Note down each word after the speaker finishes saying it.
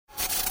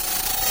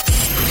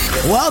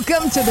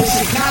Welcome to the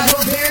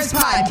Chicago Bears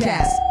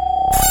Podcast,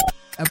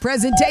 a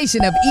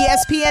presentation of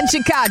ESPN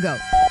Chicago,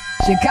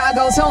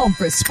 Chicago's home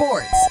for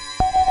sports.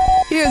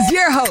 Here's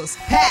your host,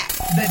 Pat,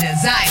 the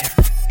Designer.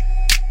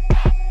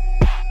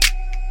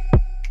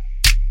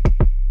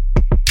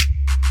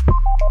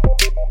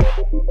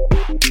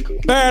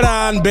 Bear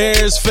on,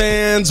 Bears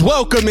fans.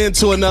 Welcome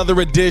into another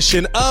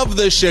edition of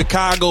the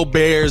Chicago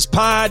Bears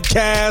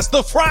Podcast,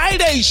 the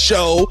Friday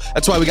show.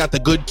 That's why we got the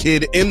good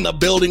kid in the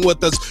building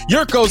with us.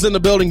 Jurko's in the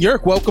building.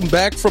 Jurk, welcome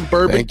back from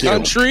Bourbon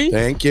Country.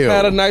 Thank you.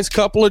 Had a nice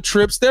couple of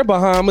trips there.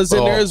 Bahamas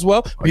in there as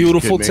well.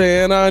 Beautiful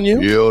tan on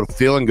you. You're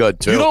feeling good,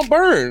 too. You don't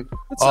burn.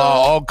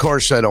 Of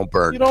course I don't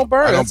burn. You don't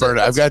burn. I don't burn.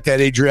 I've got that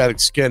Adriatic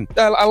skin.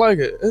 I like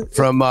it.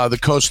 From the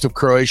coast of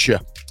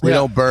Croatia. We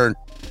don't burn.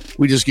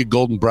 We just get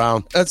golden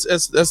brown. That's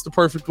the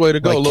perfect way to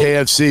go. Like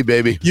KFC,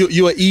 baby.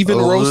 You an even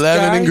roast guy?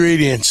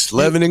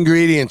 11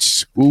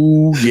 ingredients.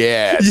 Ooh,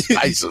 yeah.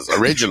 Spices.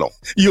 Original.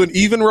 You an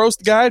even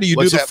roast guy? Do you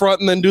do the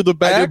front and then do the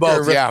back? I do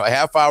both, a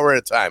half hour at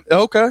a time.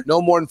 Okay.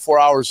 No more than 4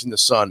 hours in the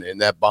sun.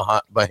 And that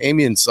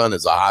Bahamian sun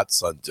is a hot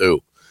sun,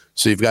 too.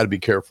 So you've got to be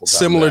careful.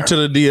 Similar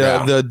to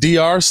the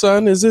DR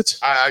sun, is it?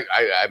 I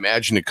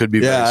imagine it could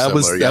be very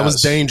similar. That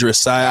was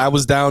dangerous. I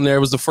was down there. It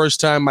was the first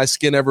time my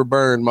skin ever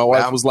burned. My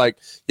wife was like,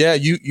 yeah,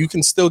 you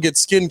can still get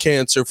skin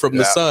cancer from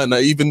the sun,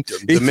 even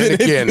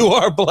if you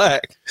are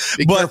black.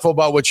 Be careful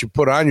about what you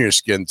put on your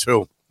skin,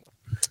 too.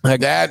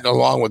 That,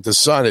 along with the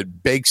sun,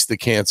 it bakes the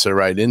cancer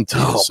right into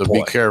you. So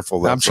be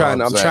careful. I'm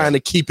trying to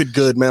keep it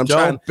good, man.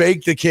 Don't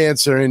bake the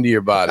cancer into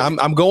your body.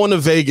 I'm going to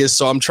Vegas,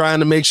 so I'm trying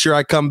to make sure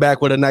I come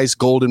back with a nice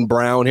golden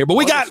brown here. But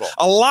we got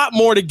a lot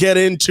more to get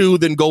into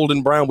than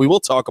golden brown. We will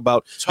talk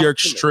about your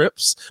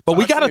strips, but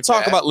we got to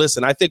talk about.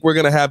 Listen, I think we're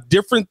going to have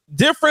different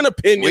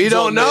opinions. We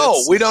don't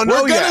know. We don't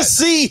know. We're going to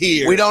see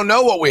here. We don't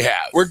know what we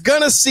have. We're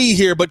going to see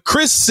here. But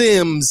Chris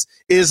Sims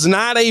is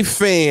not a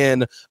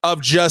fan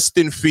of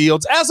Justin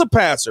Fields as a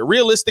passer.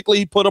 Realistically,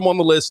 he put him on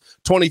the list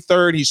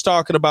 23rd. He's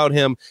talking about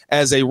him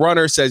as a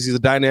runner, says he's a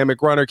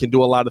dynamic runner, can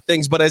do a lot of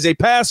things, but as a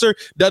passer,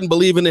 doesn't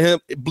believe in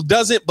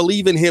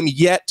him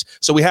yet.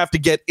 So we have to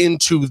get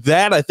into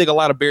that. I think a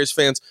lot of Bears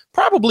fans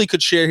probably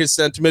could share his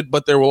sentiment,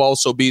 but there will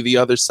also be the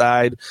other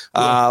side.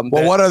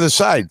 What other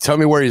side? Tell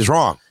me where he's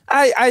wrong.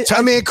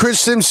 Tell me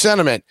Chris Sims'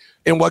 sentiment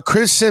and what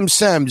Chris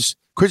Sims says.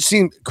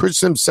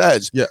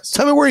 Yes.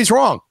 Tell me where he's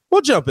wrong. We'll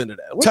jump into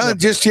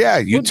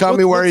that. Tell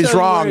me where he's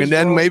wrong, and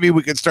then maybe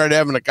we can start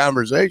having a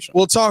conversation.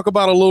 We'll talk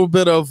about a little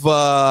bit of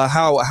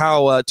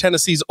how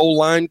Tennessee's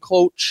O-line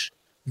coach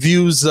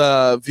views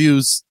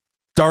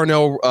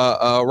Darnell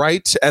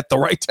Wright at the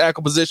right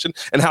tackle position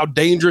and how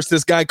dangerous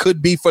this guy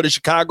could be for the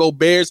Chicago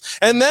Bears.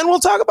 And then we'll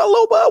talk about a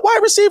little bit of wide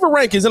receiver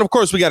rankings. And, of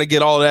course, we got to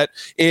get all that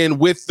in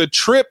with the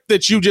trip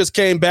that you just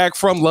came back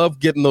from. Love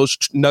getting those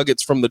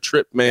nuggets from the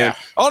trip, man. Yeah.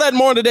 All that and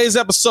more in today's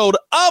episode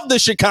of the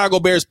Chicago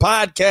Bears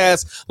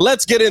Podcast.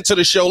 Let's get into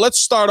the show. Let's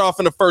start off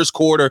in the first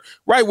quarter,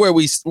 right where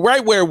we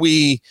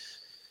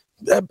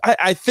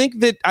I think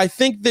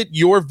that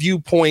your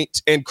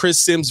viewpoint and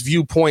Chris Sims'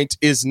 viewpoint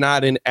is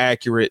not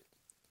inaccurate.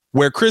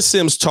 Where Chris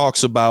Sims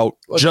talks about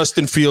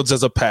Justin Fields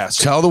as a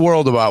passer. Tell the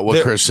world about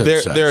what Chris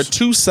Sims says. There are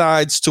two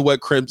sides to what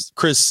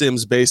Chris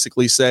Sims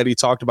basically said. He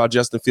talked about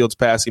Justin Fields'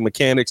 passing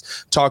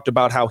mechanics, talked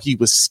about how he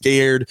was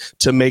scared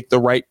to make the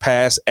right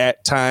pass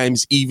at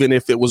times, even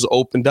if it was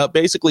opened up.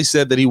 Basically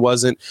said that he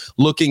wasn't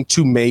looking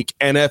to make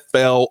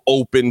NFL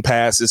open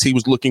passes. He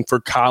was looking for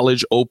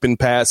college open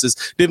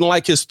passes. Didn't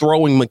like his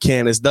throwing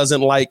mechanics. Doesn't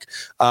like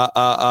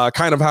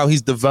kind of how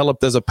he's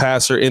developed as a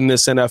passer in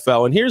this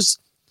NFL. And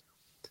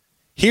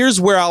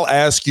Here's where I'll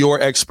ask your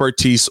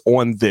expertise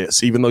on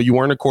this, even though you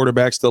weren't a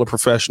quarterback, still a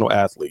professional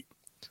athlete.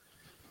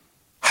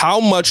 How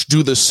much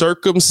do the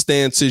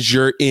circumstances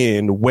you're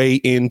in weigh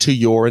into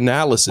your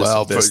analysis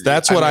of this?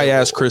 That's what I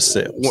asked Chris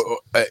Sims.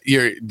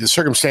 The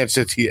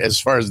circumstances as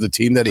far as the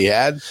team that he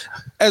had?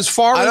 I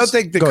don't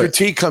think the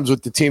critique comes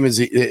with the team as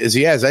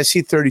he has. I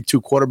see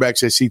 32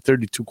 quarterbacks. I see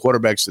 32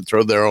 quarterbacks that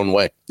throw their own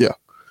way. Yeah.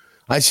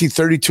 I see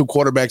 32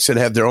 quarterbacks that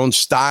have their own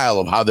style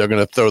of how they're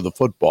going to throw the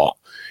football.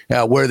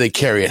 Where they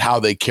carry it,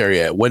 how they carry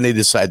it, when they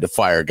decide to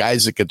fire.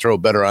 Guys that can throw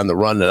better on the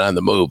run than on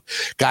the move.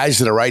 Guys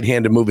that are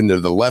right-handed moving to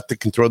the left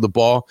that can throw the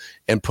ball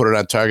and put it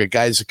on target.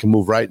 Guys that can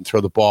move right and throw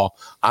the ball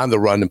on the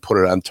run and put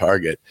it on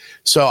target.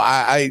 So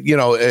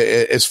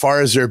as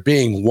far as there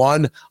being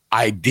one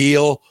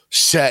ideal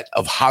set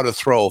of how to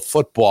throw a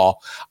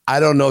football, I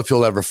don't know if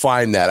you'll ever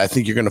find that. I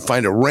think you're going to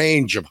find a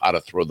range of how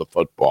to throw the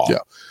football.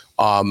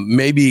 Yeah.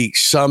 Maybe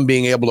some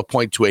being able to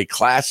point to a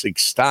classic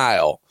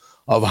style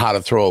of how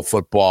to throw a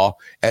football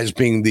as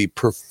being the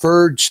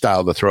preferred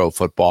style to throw a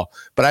football.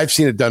 But I've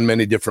seen it done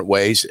many different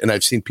ways, and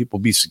I've seen people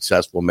be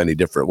successful in many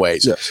different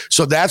ways. Yes.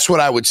 So that's what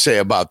I would say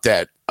about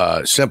that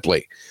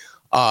simply.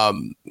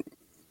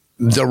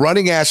 The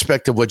running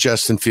aspect of what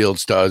Justin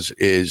Fields does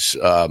is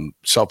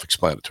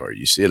self-explanatory.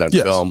 You see it on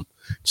film.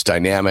 It's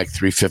dynamic,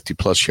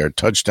 350-plus yard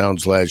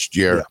touchdowns last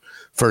year. Yeah.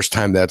 First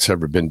time that's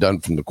ever been done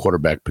from the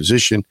quarterback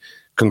position.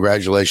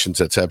 Congratulations.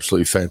 That's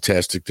absolutely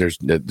fantastic. There's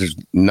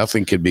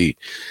nothing could be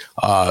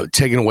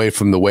taken away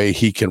from the way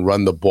he can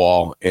run the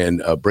ball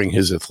and bring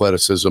his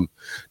athleticism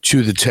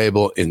to the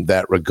table in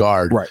that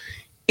regard. Right.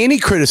 Any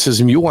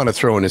criticism you want to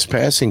throw in his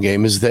passing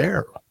game is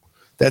there.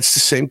 That's the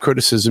same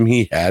criticism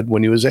he had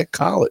when he was at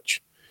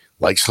college.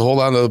 Likes to hold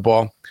on to the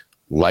ball,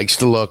 likes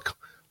to look,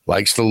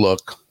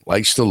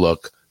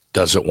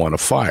 doesn't want to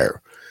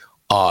fire.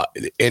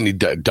 And he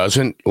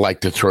doesn't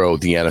like to throw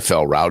the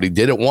NFL route. He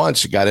did it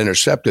once. It got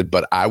intercepted,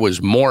 but I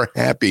was more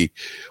happy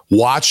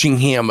watching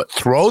him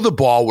throw the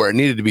ball where it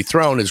needed to be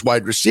thrown. His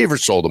wide receiver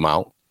sold him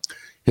out.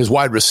 His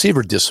wide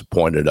receiver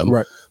disappointed him.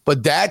 Right.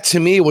 But that, to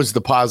me, was the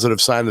positive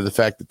sign of the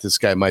fact that this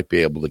guy might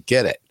be able to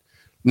get it.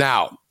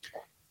 Now,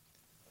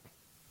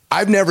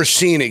 I've never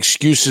seen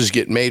excuses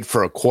get made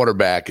for a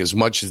quarterback as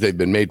much as they've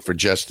been made for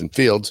Justin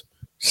Fields.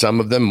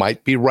 Some of them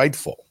might be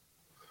rightful.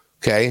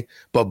 Okay.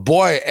 But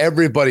boy,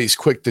 everybody's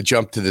quick to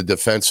jump to the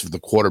defense of the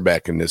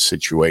quarterback in this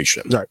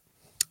situation. Right.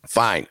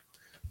 Fine.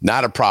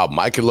 Not a problem.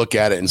 I could look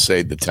at it and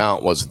say the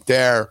talent wasn't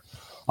there.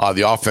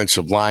 The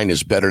offensive line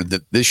is better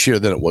this year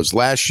than it was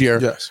last year.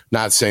 Yes.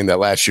 Not saying that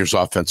last year's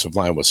offensive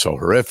line was so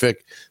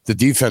horrific. The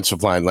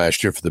defensive line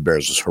last year for the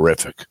Bears was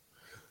horrific.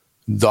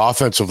 The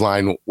offensive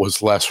line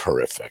was less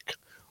horrific.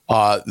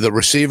 The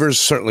receivers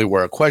certainly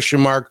were a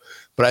question mark,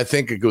 but I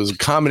think it was a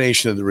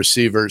combination of the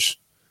receivers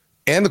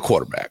and the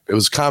quarterback. It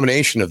was a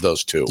combination of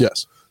those two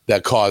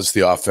that caused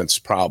the offense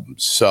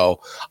problems.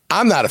 So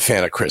I'm not a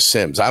fan of Chris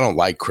Sims. I don't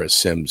like Chris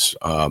Sims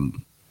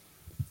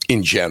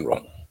in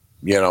general.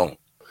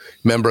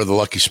 Member of the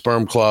Lucky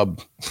Sperm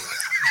Club,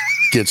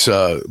 gets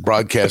a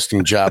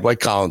broadcasting job like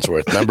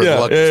Collinsworth. Member of the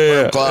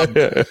Lucky Sperm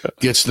Club,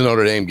 gets the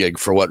Notre Dame gig.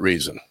 For what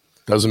reason?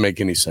 Doesn't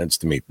make any sense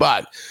to me.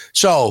 But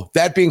so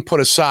that being put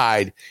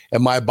aside,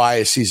 and my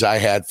biases I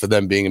had for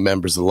them being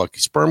members of the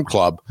Lucky Sperm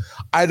Club,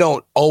 I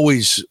don't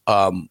always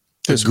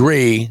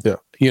agree,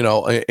 in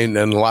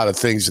a lot of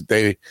things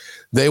that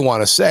they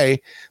want to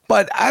say.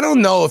 But I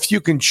don't know if you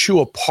can chew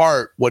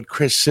apart what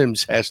Chris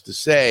Sims has to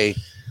say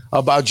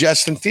about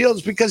Justin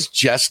Fields, because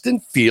Justin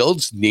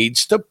Fields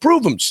needs to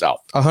prove himself.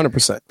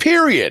 100%.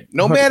 Period.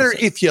 No 100%. Matter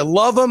if you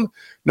love him,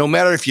 no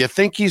matter if you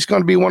think he's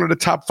going to be one of the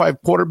top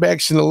 5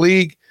 quarterbacks in the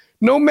league,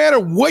 no matter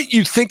what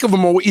you think of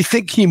him or what you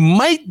think he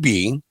might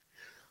be,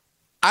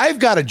 I've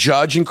got to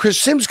judge, and Chris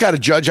Sims got to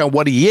judge on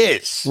what he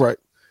is. Right.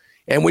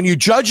 And when you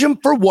judge him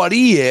for what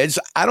he is,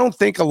 I don't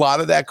think a lot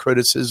of that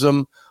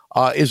criticism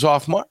is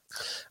off mark.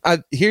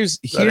 Here's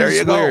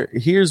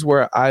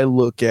where I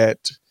look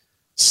at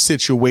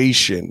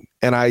situation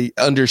and I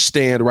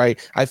understand, right?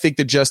 I think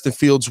that Justin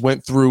Fields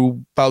went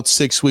through about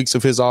 6 weeks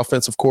of his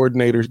offensive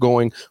coordinators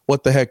going,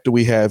 what the heck do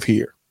we have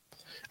here?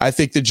 I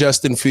think that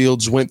Justin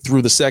Fields went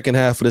through the second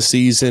half of the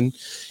season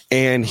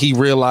and he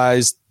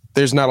realized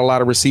there's not a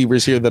lot of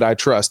receivers here that I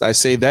trust. I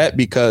say that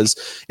because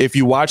if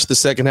you watch the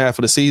second half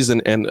of the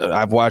season, and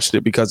I've watched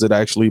it because it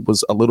actually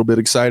was a little bit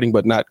exciting,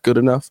 but not good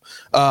enough.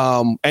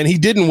 And he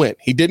didn't win.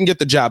 He didn't get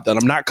the job done.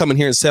 I'm not coming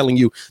here and telling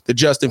you that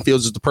Justin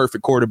Fields is the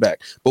perfect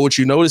quarterback. But what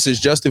you notice is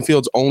Justin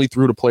Fields only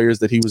threw the players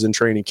that he was in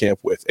training camp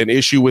with. An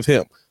issue with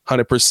him,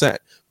 100%.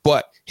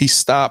 But he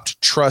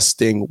stopped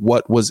trusting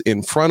what was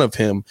in front of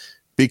him,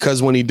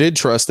 because when he did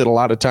trust it, a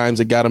lot of times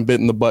it got him bit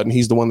in the butt and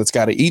he's the one that's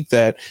got to eat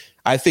that.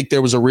 I think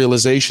there was a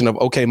realization of,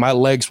 okay, my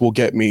legs will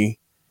get me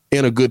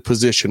in a good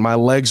position. My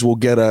legs will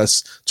get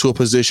us to a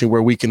position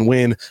where we can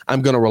win.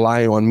 I'm going to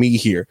rely on me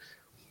here.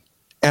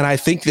 And I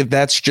think that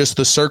that's just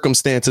the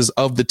circumstances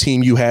of the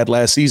team you had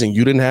last season.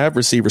 You didn't have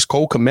receivers.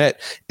 Cole Kmet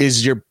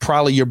is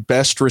probably your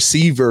best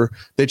receiver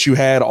that you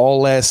had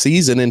all last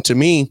season. And to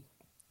me,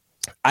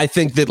 I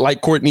think that,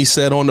 like Courtney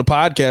said on the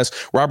podcast,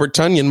 Robert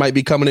Tonyan might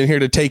be coming in here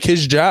to take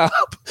his job.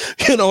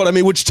 You know what I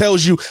mean? Which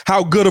tells you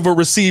how good of a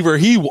receiver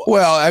he was.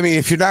 Well, I mean,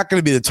 if you're not going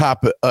to be the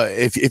top,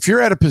 if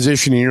you're at a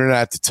position and you're not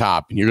at the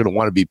top and you're going to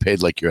want to be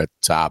paid like you're at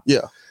the top,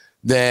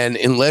 then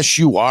unless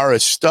you are a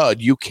stud,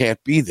 you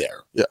can't be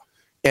there. Yeah.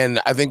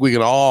 And I think we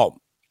can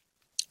all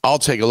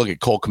take a look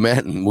at Cole Kmet,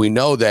 and we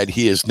know that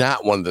he is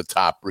not one of the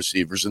top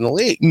receivers in the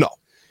league. No.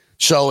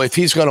 So if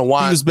he's going to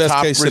want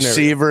top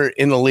receiver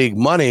in the league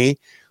money,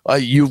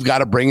 you've got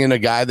to bring in a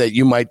guy that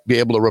you might be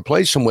able to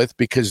replace him with,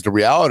 because the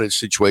reality of the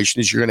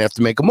situation is you're going to have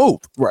to make a move.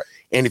 Right.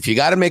 And if you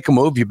got to make a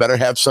move, you better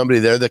have somebody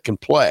there that can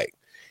play.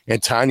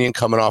 And Tonyan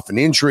coming off an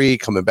injury,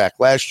 coming back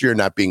last year,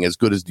 not being as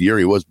good as the year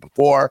he was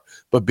before,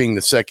 but being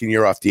the second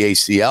year off the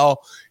ACL,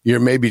 you're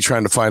maybe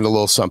trying to find a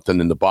little something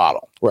in the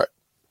bottle. Right.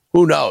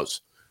 Who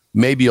knows?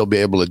 Maybe you'll be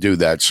able to do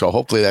that. So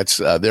hopefully that's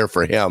there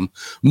for him.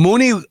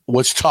 Mooney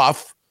was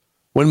tough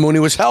when Mooney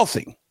was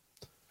healthy.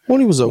 When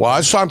he was okay. Well,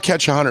 I saw him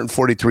catch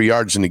 143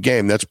 yards in the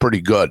game. That's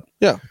pretty good.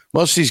 Yeah.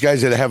 Most of these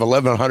guys that have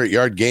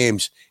 1,100-yard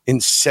games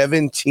in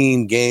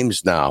 17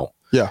 games now.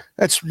 Yeah.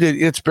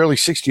 It's barely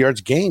 60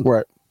 yards a game.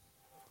 Right.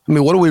 I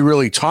mean, what are we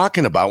really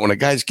talking about when a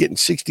guy's getting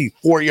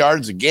 64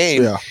 yards a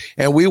game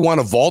and we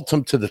want to vault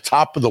him to the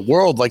top of the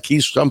world like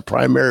he's some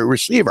primary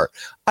receiver?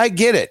 I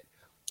get it.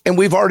 And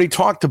we've already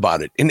talked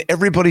about it. And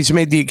everybody's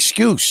made the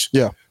excuse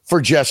for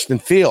Justin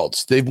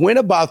Fields. They went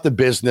about the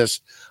business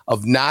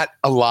of not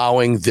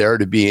allowing there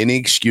to be any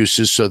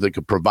excuses so they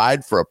could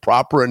provide for a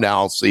proper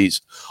analysis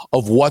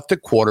of what the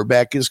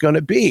quarterback is going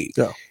to be.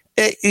 Yeah.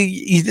 This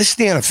is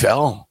the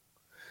NFL.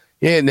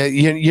 And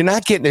you're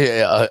not getting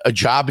a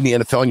job in the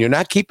NFL, and you're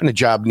not keeping a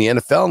job in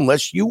the NFL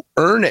unless you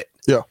earn it.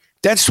 Yeah.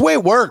 That's the way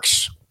it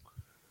works.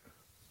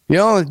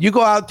 You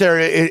go out there,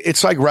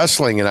 it's like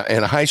wrestling in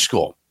a high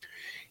school.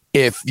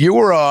 If you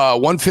were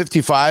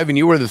 155 and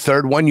you were the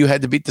third one, you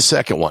had to beat the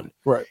second one.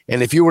 Right.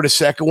 And if you were the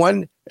second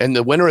one and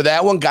the winner of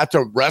that one got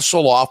to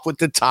wrestle off with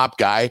the top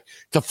guy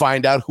to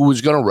find out who was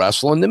going to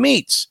wrestle in the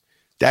meets.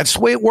 That's the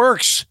way it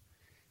works.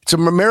 It's a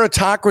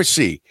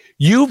meritocracy.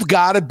 You've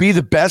got to be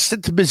the best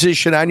at the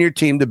position on your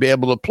team to be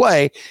able to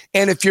play.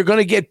 And if you're going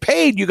to get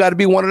paid, you got to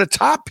be one of the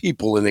top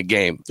people in the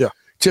game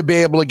to be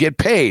able to get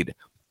paid.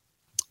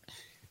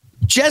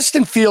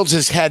 Justin Fields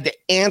has had to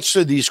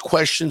answer these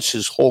questions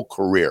his whole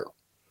career.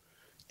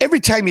 Every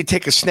time you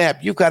take a snap,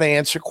 you've got to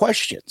answer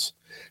questions.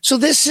 So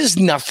this is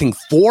nothing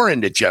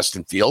foreign to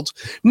Justin Fields.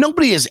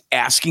 Nobody is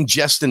asking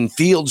Justin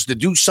Fields to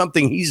do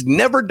something he's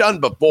never done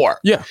before.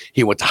 Yeah.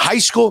 He went to high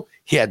school.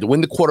 He had to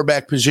win the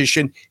quarterback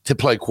position to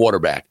play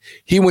quarterback.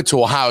 He went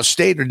to Ohio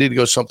State, or did he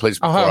go someplace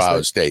before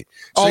Ohio State?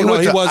 So he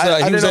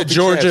was at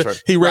Georgia.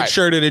 He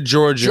redshirted at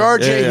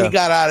Georgia. He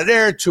got out of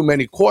there. Too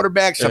many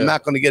quarterbacks. Yeah. I'm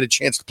not going to get a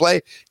chance to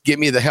play. Get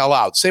me the hell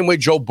out. Same way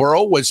Joe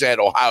Burrow was at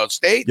Ohio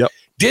State. Yep.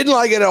 Didn't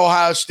like it at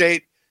Ohio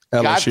State.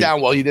 LSU. Got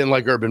down. Well, he didn't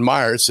like Urban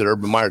Meyer. Said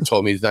Urban Meyer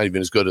told me he's not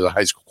even as good as a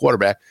high school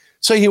quarterback.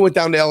 So he went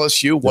down to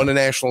LSU, won a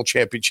national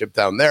championship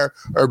down there.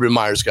 Urban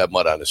Meyer's got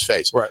mud on his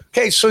face. Right.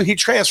 Okay, so he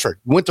transferred,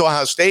 went to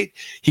Ohio State.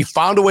 He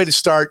found a way to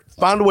start,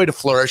 found a way to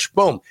flourish.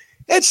 Boom.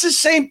 It's the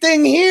same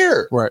thing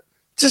here. Right.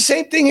 It's the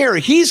same thing here.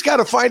 He's got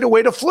to find a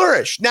way to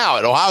flourish. Now,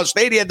 at Ohio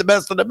State, he had the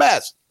best of the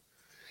best.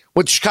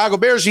 With the Chicago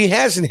Bears, he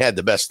hasn't had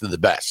the best of the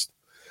best.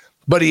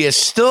 But he has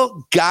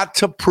still got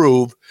to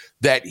prove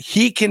that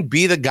he can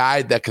be the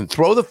guy that can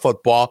throw the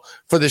football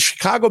for the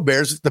Chicago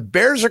Bears if the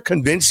Bears are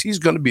convinced he's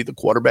going to be the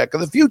quarterback of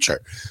the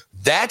future.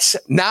 That's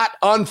not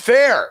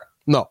unfair.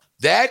 No.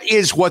 That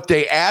is what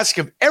they ask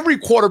of every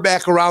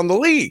quarterback around the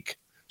league.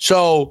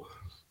 So,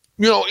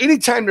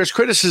 anytime there's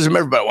criticism,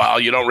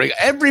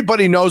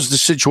 everybody knows the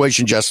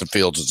situation Justin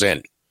Fields is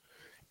in.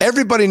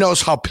 Everybody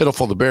knows how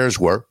pitiful the Bears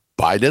were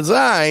by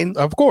design.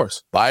 Of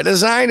course. By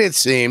design, it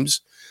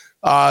seems.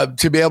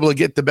 To be able to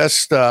get the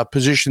best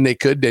position they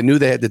could. They knew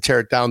they had to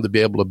tear it down to be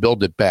able to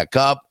build it back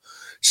up.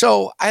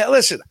 So,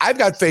 I've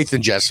got faith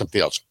in Justin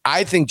Fields.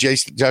 I think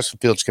Justin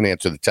Fields can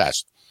answer the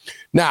test.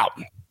 Now,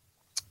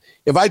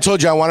 if I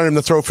told you I wanted him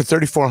to throw for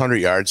 3,400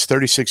 yards,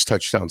 36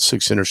 touchdowns,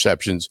 6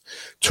 interceptions,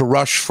 to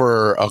rush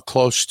for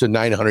close to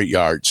 900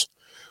 yards,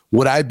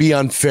 would I be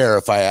unfair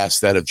if I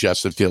asked that of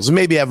Justin Fields? And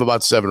maybe have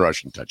about 7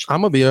 rushing touchdowns. I'm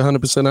going to be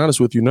 100%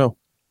 honest with you. No.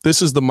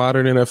 This is the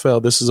modern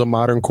NFL. This is a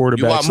modern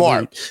quarterback. You want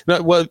more?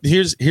 No, well,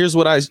 here's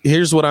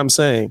what I'm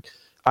saying.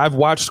 I've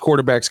watched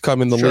quarterbacks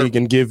come in the league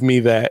and give me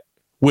that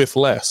with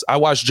less. I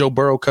watched Joe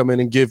Burrow come in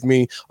and give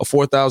me a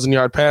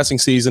 4,000-yard passing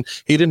season.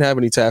 He didn't have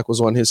any tackles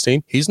on his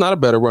team. He's not a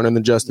better runner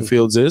than Justin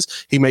Fields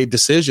is. He made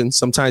decisions.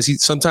 Sometimes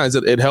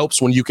it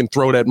helps when you can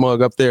throw that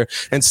mug up there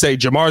and say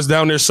Jamar's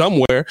down there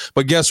somewhere.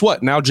 But guess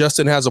what? Now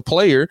Justin has a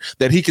player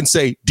that he can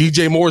say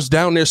DJ Moore's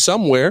down there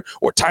somewhere,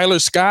 or Tyler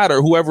Scott,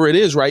 or whoever it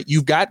is, right?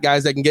 You've got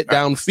guys that can get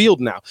downfield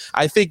now.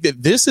 I think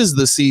that this is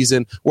the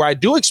season where I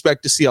do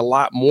expect to see a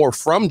lot more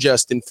from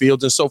Justin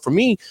Fields. And so for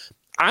me,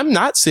 I'm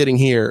not sitting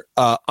here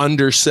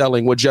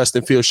underselling what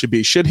Justin Fields should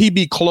be. Should he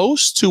be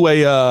close to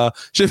a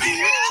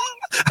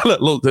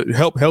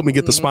help me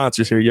get the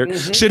sponsors here.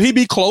 Should he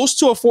be close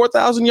to a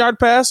 4,000-yard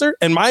passer?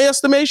 In my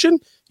estimation,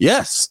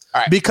 yes,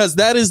 because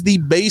that is the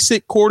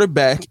basic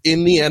quarterback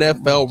in the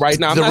NFL right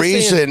now. The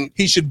reason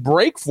he should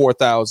break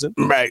 4,000,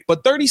 right?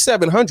 But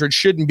 3,700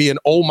 shouldn't be an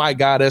oh my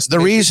god estimation.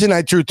 The reason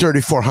I threw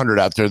 3,400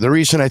 out there, the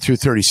reason I threw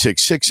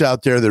 36.6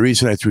 out there, the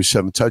reason I threw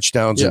 7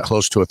 touchdowns and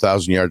close to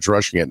 1,000 yards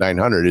rushing at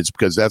 900 is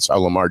because that's how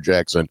Lamar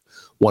Jackson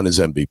won his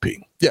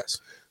MVP.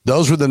 Yes.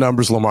 Those were the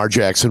numbers Lamar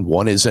Jackson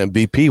won his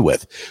MVP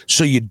with.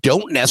 So you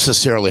don't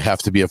necessarily have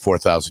to be a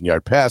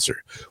 4,000-yard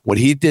passer. What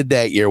he did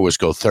that year was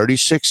go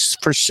 36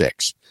 for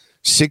 6,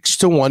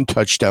 6-to-1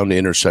 touchdown to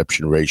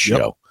interception ratio.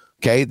 Yep.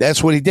 Okay,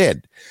 that's what he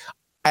did.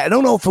 I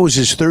don't know if it was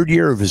his 3rd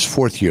year or his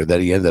 4th year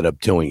that he ended up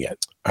doing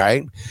it. All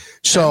right.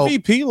 So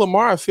MVP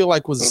Lamar, I feel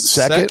like was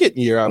second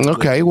year.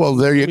 Okay, well,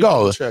 there you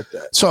go. So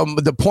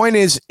the point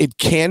is, it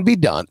can be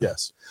done.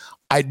 Yes.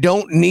 I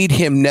don't need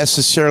him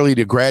necessarily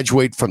to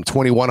graduate from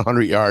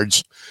 2,100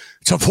 yards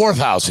to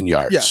 4,000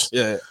 yards.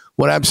 Yeah.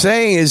 What I'm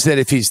saying is that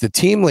if he's the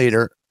team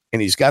leader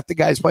and he's got the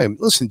guys playing,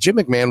 listen, Jim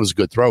McMahon was a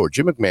good thrower.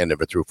 Jim McMahon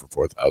never threw for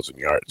 4,000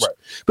 yards. Right.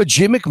 But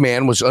Jim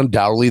McMahon was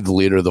undoubtedly the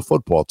leader of the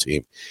football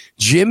team.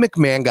 Jim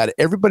McMahon got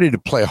everybody to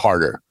play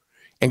harder.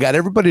 and got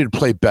everybody to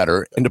play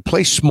better and to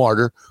play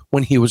smarter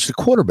when he was the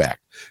quarterback.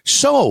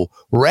 So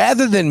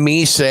rather than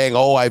me saying,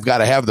 oh, I've got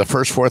to have the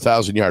first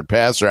 4,000-yard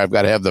passer, I've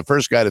got to have the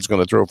first guy that's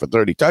going to throw for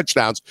 30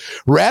 touchdowns,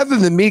 rather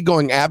than me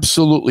going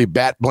absolutely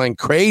bat blank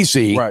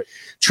crazy,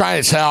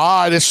 trying to say,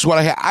 oh, this is what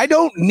I have. I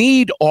don't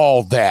need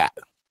all that.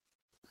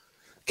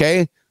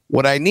 Okay?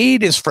 What I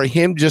need is for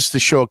him just to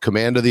show a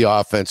command of the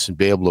offense and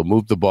be able to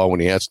move the ball when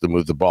he has to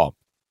move the ball.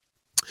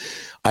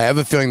 I have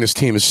a feeling this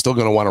team is still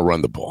going to want to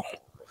run the ball.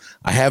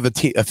 I have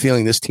a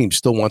feeling this team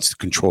still wants to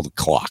control the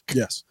clock.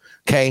 Yes.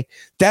 Okay?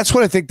 That's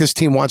what I think this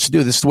team wants to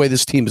do. This is the way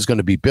this team is going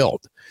to be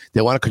built.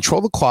 They want to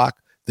control the clock.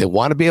 They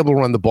want to be able to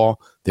run the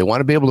ball. They want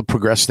to be able to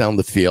progress down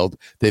the field.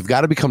 They've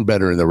got to become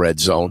better in the red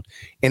zone.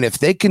 And if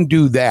they can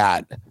do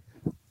that,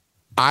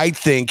 I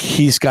think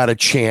he's got a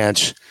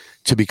chance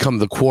to become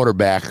the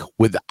quarterback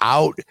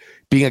without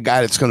being a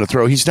guy that's going to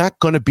throw. He's not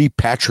going to be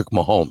Patrick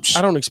Mahomes.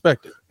 I don't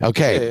expect it.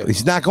 Okay. Yeah.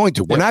 He's not going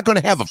to. We're not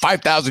going to have a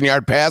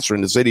 5,000-yard passer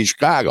in the city of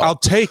Chicago. I'll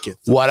take it.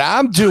 What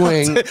I'm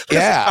doing,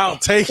 I'll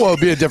take it. Well,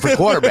 it'll be a different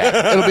quarterback.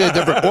 It'll be a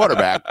different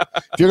quarterback.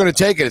 If you're going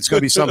to take it, it's going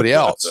to be somebody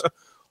else.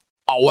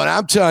 What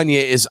I'm telling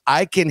you is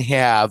I can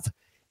have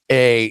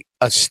a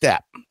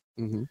step,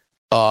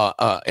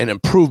 an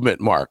improvement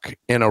mark,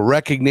 and a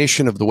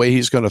recognition of the way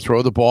he's going to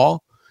throw the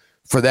ball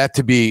for it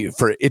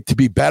to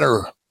be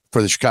better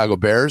for the Chicago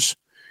Bears.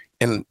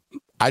 And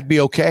I'd be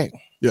okay.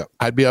 Yeah.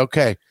 I'd be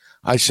okay.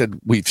 I said,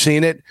 we've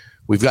seen it.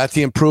 We've got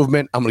the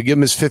improvement. I'm going to give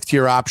him his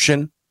 5th-year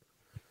option.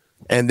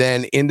 And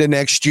then into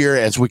next year,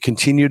 as we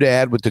continue to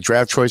add with the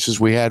draft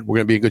choices we had, we're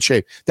going to be in good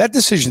shape. That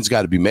decision's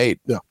got to be made.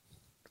 Yeah.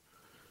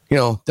 You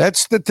know,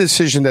 that's the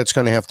decision that's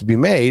going to have to be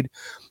made.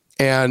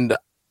 And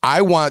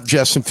I want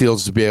Justin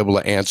Fields to be able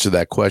to answer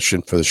that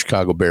question for the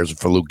Chicago Bears and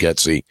for Luke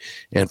Getsy.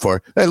 And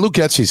Luke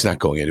Getsy's not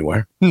going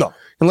anywhere. No.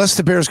 Unless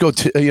the Bears go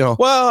to,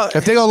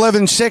 if they go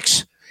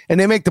 11-6 and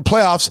they make the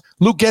playoffs,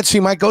 Luke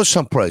Getsy might go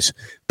someplace.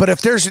 But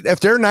if they're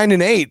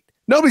 9-8,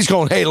 nobody's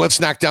going, hey, let's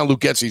knock down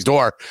Luke Getsy's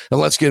door and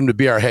let's get him to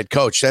be our head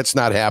coach. That's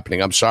not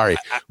happening. I'm sorry.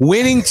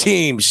 Winning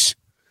teams,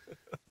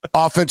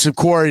 offensive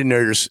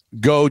coordinators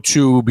go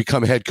to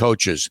become head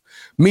coaches.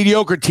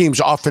 Mediocre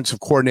teams, offensive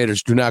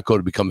coordinators do not go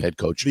to become head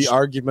coaches. The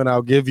argument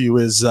I'll give you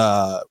is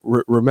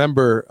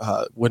remember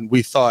when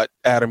we thought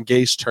Adam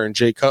Gase turned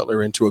Jay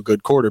Cutler into a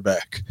good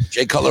quarterback.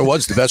 Jay Cutler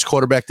was the best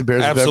quarterback the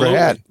Bears have ever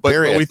had.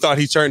 But we thought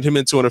he turned him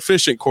into an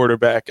efficient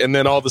quarterback. And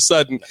then all of a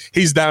sudden,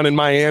 he's down in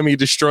Miami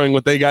destroying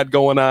what they got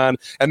going on.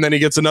 And then he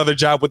gets another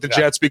job with the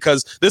Jets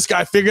because this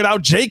guy figured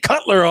out Jay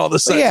Cutler all of a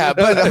sudden. Yeah,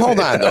 but hold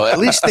on, though. At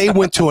least they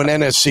went to an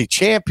NFC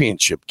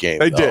championship game.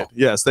 They did.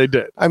 Yes, they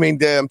did. I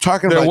mean, I'm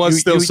talking there about was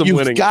still some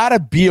winning. You've got to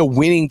be a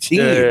winning team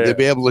to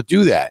be able to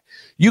do that.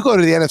 You go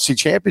to the NFC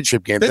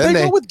championship game. Did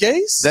they go with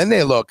Gase? Then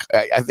they look.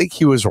 I think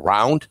he was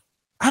around.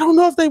 I don't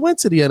know if they went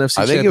to the NFC championship.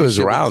 I think it was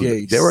around.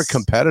 They were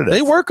competitive.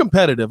 They were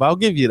competitive. I'll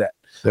give you that.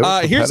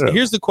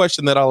 Here's the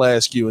question that I'll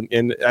ask you,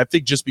 and I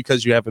think just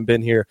because you haven't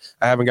been here,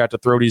 I haven't got to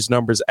throw these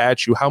numbers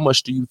at you. How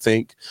much do you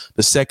think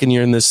the second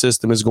year in this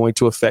system is going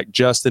to affect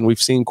Justin?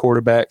 We've seen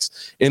quarterbacks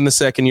in the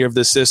second year of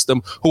this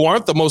system who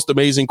aren't the most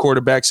amazing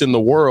quarterbacks in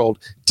the world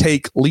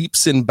take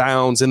leaps and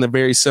bounds in the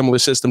very similar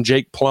system.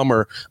 Jake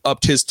Plummer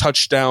upped his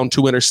touchdown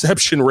to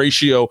interception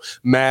ratio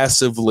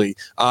massively.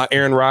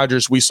 Aaron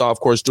Rodgers, we saw,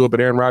 of course, do it,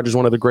 but Aaron Rodgers,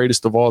 one of the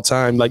greatest of all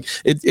time. Like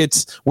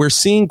we're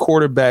seeing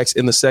quarterbacks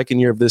in the second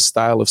year of this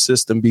style of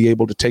system be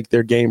able to take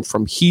their game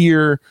from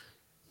here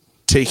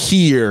to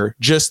here,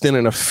 just in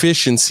an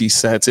efficiency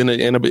sense, in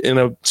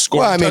a score.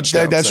 Well, I mean,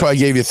 that's why I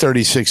gave you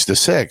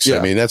 36-6. Yeah.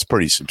 I mean, that's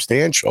pretty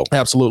substantial.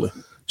 Absolutely.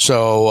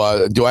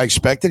 So, do I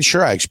expect it?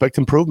 Sure, I expect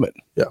improvement.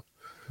 Yeah.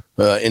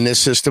 In this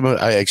system,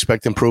 I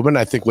expect improvement.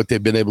 I think what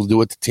they've been able to do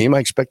with the team, I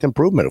expect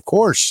improvement, of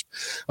course.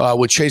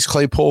 With Chase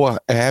Claypool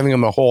having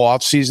him a whole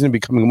offseason and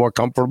becoming more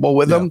comfortable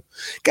with him,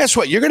 guess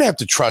what? You're going to have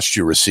to trust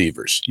your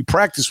receivers. You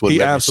practice with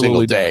them every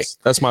single day. Does.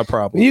 That's my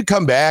problem. When you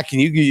come back and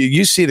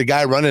you see the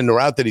guy running the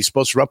route that he's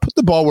supposed to run, put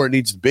the ball where it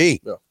needs to be.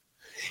 Yeah.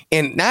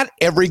 And not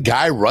every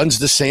guy runs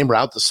the same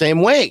route the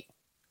same way.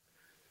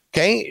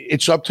 Okay?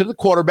 It's up to the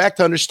quarterback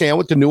to understand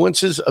what the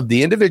nuances of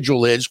the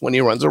individual is when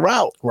he runs a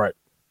route. Right.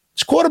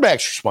 It's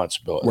quarterback's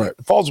responsibility. Right.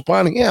 It falls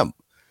upon him.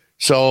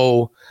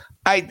 So,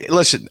 I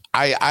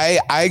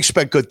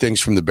expect good things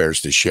from the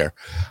Bears this year.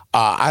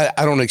 I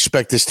don't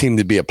expect this team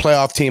to be a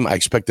playoff team. I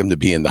expect them to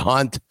be in the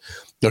hunt.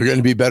 They're going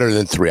to be better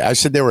than 3. I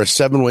said they were a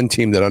 7-win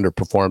team that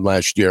underperformed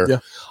last year. Yeah.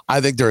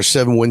 I think they're a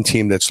 7-win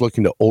team that's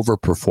looking to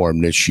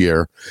overperform this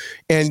year.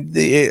 And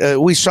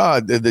we saw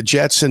the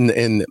Jets and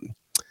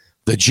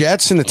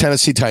the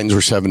Tennessee Titans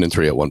were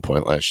 7-3 at one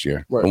point last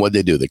year. Right. And what'd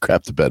they do? They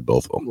crapped the bed,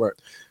 both of them. Right.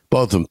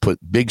 Both of them put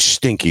big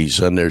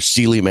stinkies on their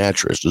Sealy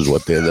mattress is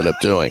what they ended up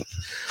doing.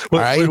 All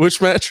right?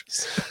 Which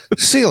mattress?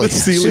 Sealy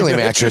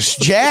mattress.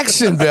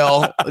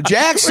 Jacksonville.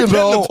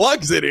 The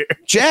plugs in here.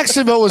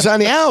 Jacksonville was on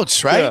the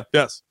outs, right? Yeah,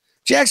 yes.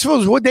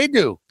 Jacksonville, what'd they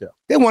do? Yeah.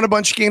 They won a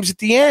bunch of games at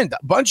the end.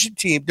 A bunch of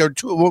teams. There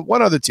were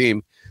one other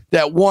team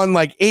that won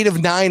like 8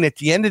 of 9 at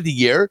the end of the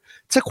year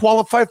to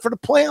qualify for the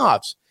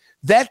playoffs.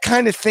 That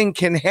kind of thing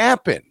can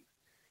happen.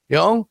 You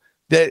know?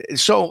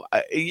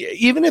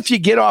 Even if you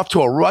get off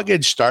to a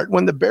rugged start,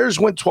 when the Bears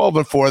went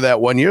 12-4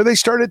 that one year, they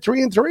started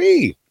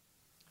 3-3.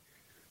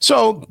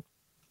 So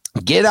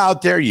get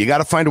out there. You got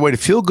to find a way to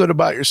feel good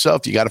about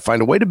yourself. You got to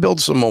find a way to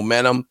build some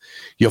momentum.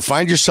 You'll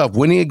find yourself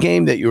winning a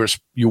game that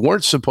you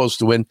weren't supposed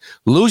to win,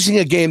 losing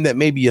a game that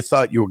maybe you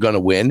thought you were going to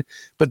win.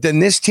 But then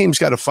this team's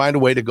got to find a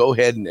way to go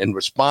ahead and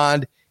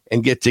respond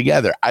and get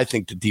together. I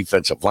think the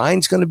defensive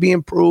line's going to be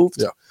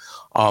improved. Yeah.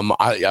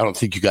 I don't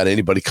think you got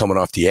anybody coming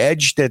off the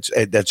edge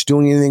that's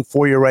doing anything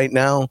for you right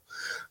now.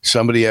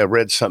 Somebody I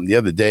read something the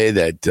other day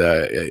that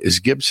is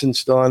Gibson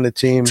still on the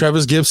team?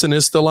 Travis Gibson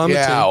is still on the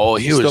team. Yeah,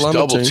 he was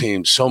double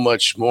teamed so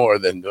much more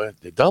than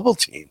the double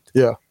teamed.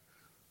 Yeah.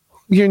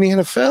 You're in the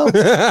NFL.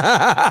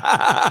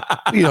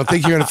 You don't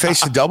think you're going to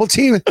face a double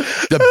team?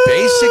 The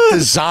basic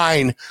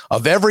design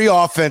of every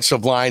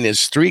offensive line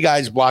is 3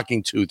 guys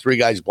blocking 2, 3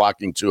 guys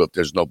blocking 2 if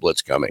there's no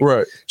blitz coming.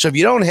 Right. So if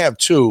you don't have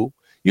 2,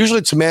 usually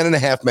it's a man and a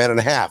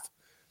half.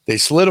 They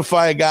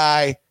solidify a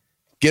guy,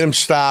 get him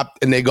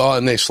stopped, and they go out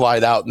and they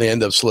slide out, and they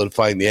end up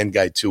solidifying the end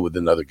guy too with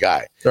another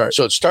guy. Right.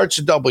 So it starts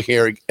a double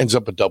here, it ends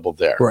up a double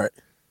there. Right.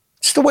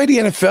 It's the way the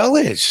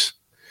NFL is.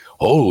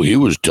 Oh, he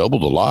was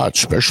doubled a lot,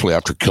 especially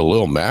after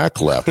Khalil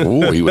Mack left.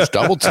 Oh, he was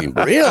double teamed.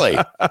 Really?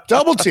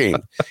 Double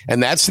teamed.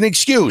 And that's an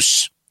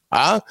excuse.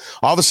 Huh?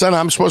 All of a sudden,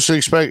 I'm supposed to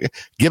expect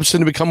Gibson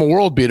to become a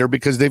world beater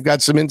because they've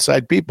got some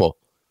inside people.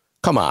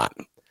 Come on.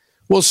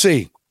 We'll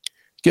see.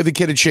 Give the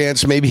kid a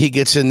chance. Maybe he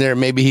gets in there.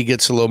 Maybe he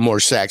gets a little more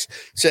sacks.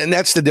 So, and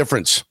that's the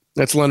difference.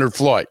 That's Leonard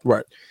Floyd.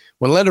 Right.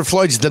 When Leonard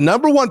Floyd's the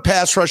number 1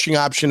 pass rushing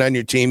option on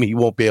your team, he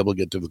won't be able to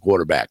get to the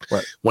quarterback.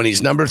 Right. When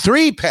he's number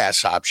 3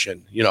 pass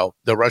option,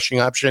 the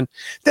rushing option,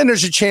 then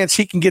there's a chance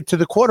he can get to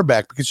the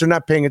quarterback because they're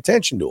not paying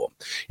attention to him.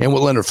 And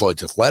with Leonard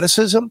Floyd's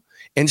athleticism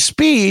and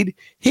speed,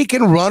 he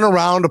can run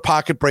around, a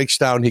pocket breaks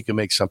down, he can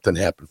make something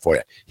happen for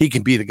you. He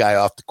can beat a guy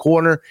off the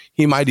corner.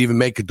 He might even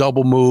make a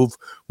double move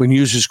when he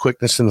uses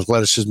quickness and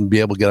athleticism and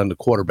be able to get on the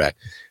quarterback.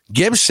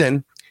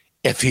 Gibson,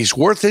 if he's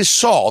worth his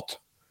salt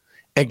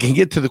and can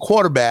get to the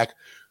quarterback,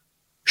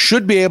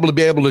 should be able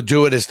to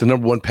do it as the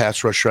number 1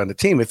 pass rusher on the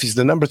team. If he's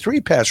the number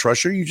 3 pass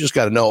rusher, you just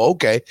got to know,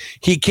 okay,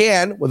 he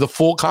can, with a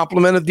full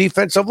complement of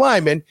defensive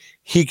linemen,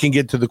 he can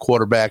get to the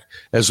quarterback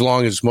as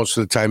long as most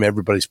of the time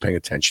everybody's paying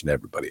attention to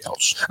everybody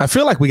else. I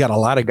feel like we got a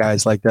lot of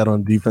guys like that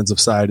on the defensive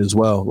side as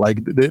well. Like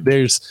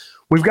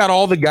we've got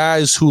all the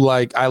guys who,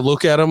 like, I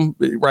look at them,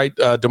 right?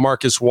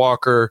 DeMarcus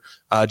Walker,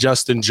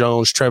 Justin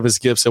Jones, Travis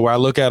Gibson, where I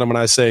look at them and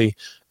I say,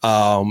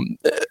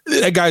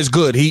 that guy's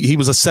good. He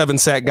was a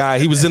 7-sack guy.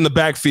 He was in the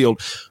backfield.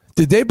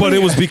 But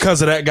it was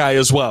because of that guy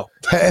as well.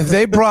 Have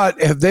they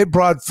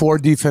brought 4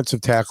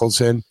 defensive tackles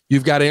in?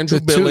 You've got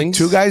Andrew Billings,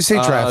 2 guys they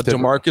drafted,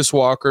 DeMarcus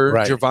Walker,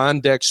 right.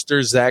 Javon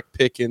Dexter, Zach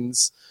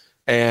Pickens,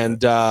 and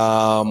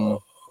the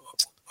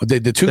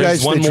 2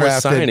 guys one they more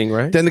drafted. signing,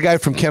 right? Then the guy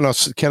from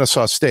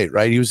Kennesaw State,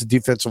 right? He was a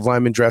defensive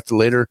lineman drafted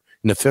later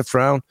in the 5th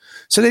round.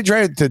 So they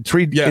drafted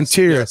 3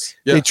 interior. Yes,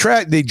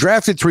 yeah. They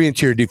drafted 3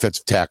 interior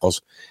defensive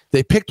tackles.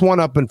 They picked 1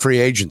 up in free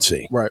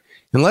agency. Right.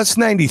 Unless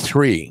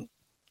 93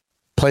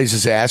 plays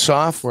his ass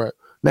off, right.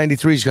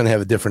 93 is going to have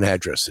a different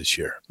address this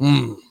year.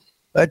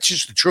 That's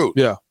just the truth.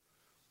 Yeah.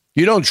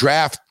 You don't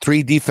draft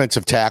 3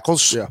 defensive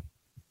tackles. Yeah.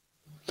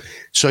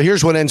 So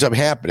here's what ends up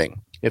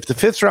happening. If the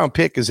 5th round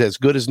pick is as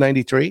good as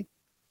 93,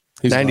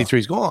 93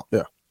 is gone.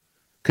 Yeah.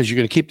 Because you're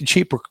going to keep the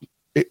cheaper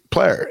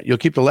player. You'll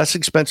keep the less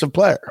expensive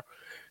player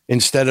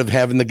instead of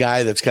having the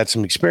guy that's got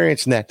some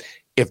experience in that.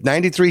 If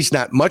 93 is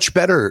not much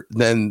better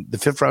than the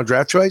 5th round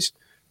draft choice,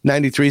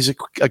 93 is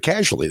a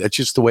casualty. That's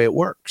just the way it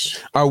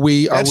works.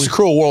 That's the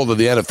cruel world of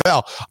the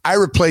NFL. I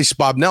replaced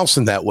Bob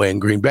Nelson that way in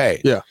Green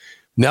Bay. Yeah.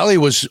 Nelly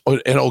was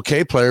an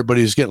okay player, but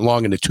he was getting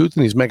long in the tooth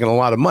and he's making a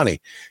lot of money.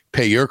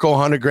 Pay Jurko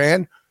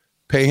 $100,000,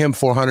 pay him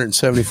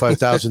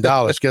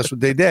 $475,000. Guess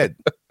what they did?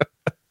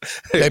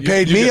 They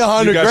paid me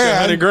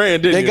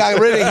 $100,000. They got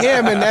rid of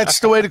him, and that's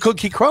the way the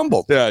cookie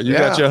crumbled. Yeah, you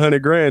got your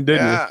 $100,000,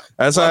 didn't you?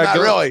 That's how it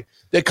goes. Really.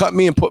 They cut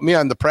me and put me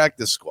on the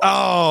practice squad.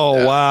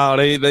 Oh, wow.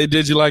 They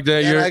did you like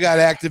that? And I got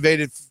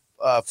activated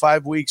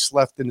 5 weeks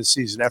left in the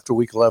season. After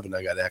week 11,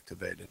 I got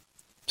activated.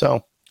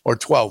 So, or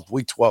 12,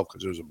 week 12,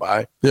 because there was a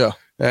bye. Yeah.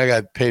 And I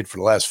got paid for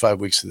the last 5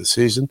 weeks of the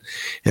season.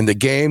 And the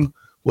game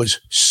was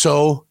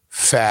so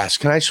fast.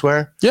 Can I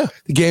swear? Yeah.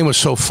 The game was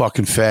so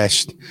fucking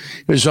fast.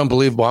 It was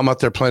unbelievable. I'm out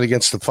there playing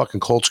against the fucking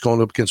Colts,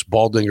 going up against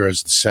Baldinger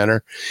as the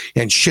center,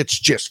 and shit's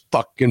just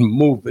fucking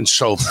moving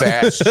so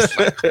fast.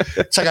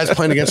 It's like I was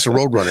playing against the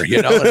Roadrunner,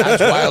 and I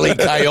was Wile E.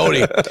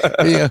 Coyote.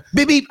 Yeah.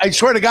 Beep, beep. I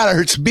swear to God, I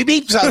heard some beep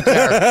beeps out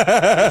there.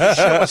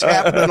 Shit was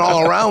happening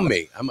all around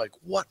me. I'm like,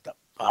 what the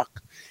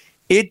fuck?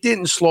 It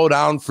didn't slow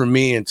down for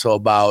me until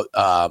about,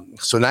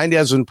 90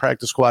 I was in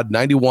practice squad,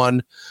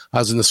 91 I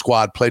was in the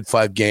squad, played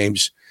 5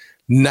 games.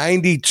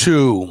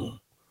 92,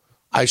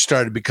 I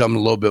started to become a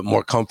little bit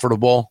more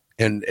comfortable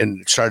and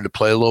started to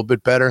play a little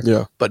bit better.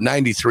 Yeah. But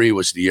 93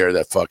 was the year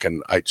that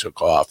fucking I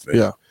took off. And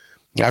yeah.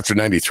 After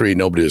 93,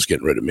 nobody was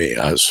getting rid of me.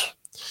 I was.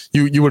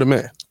 You were the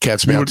man.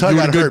 Cats me. You were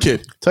a good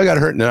kid. Until I got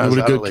hurt. And I was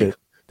a good kid.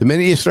 The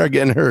minute you start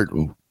getting hurt,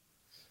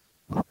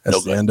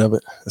 That's the end of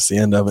it. That's the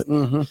end of it.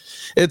 Mm-hmm.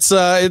 It's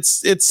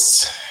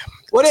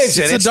what is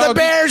it? It's the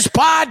Bears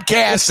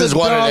podcast is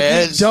what it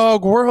is.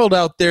 Dog world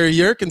out there,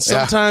 Yerk. And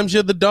sometimes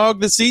you're the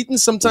dog that's eaten.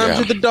 Sometimes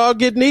you're the dog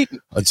getting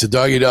eaten. It's a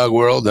doggy dog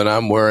world, and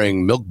I'm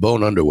wearing milk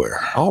bone underwear.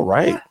 All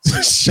right.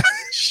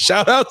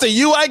 Shout out to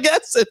you, I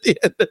guess, at the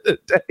end of the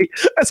day.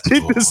 Let's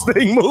keep this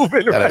thing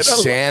moving Got a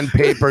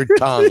sandpaper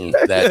tongue,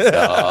 that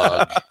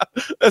dog.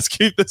 Let's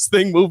keep this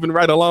thing moving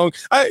right along.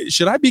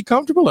 Should I be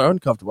comfortable or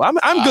uncomfortable?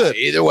 I'm good.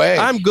 Either way.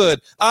 I'm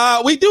good.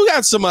 We do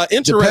got some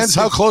interesting... Depends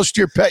how close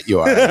to your pet you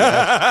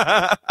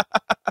are.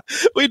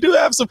 We do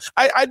have some...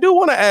 I do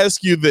want to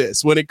ask you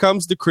this. When it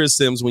comes to Chris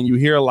Sims, when you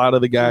hear a lot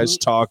of the guys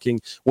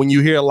talking, when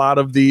you hear a lot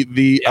of the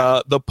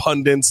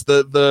pundits,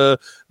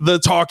 the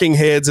talking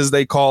heads, as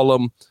they call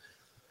them,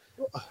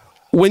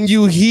 when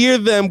you hear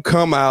them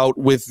come out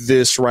with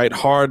this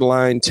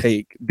hardline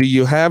take, do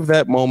you have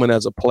that moment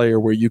as a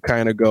player where you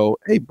kind of go,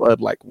 hey, bud,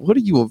 like, what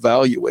are you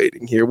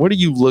evaluating here? What are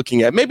you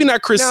looking at? Maybe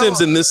not Chris Sims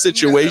in this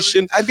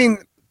situation. I mean,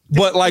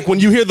 but like when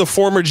you hear the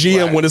former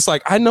GM, when it's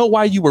like, I know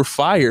why you were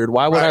fired.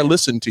 Why would I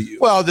listen to you?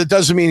 Well, that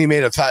doesn't mean he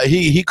made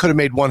he could have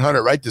made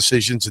 100 right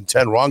decisions and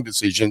 10 wrong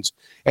decisions,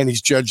 and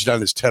he's judged on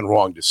his 10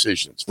 wrong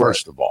decisions,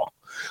 first of all.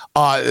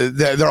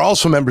 They're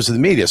also members of the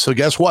media, so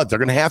guess what? They're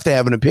going to have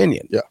an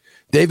opinion. Yeah.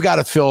 They've got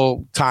to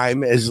fill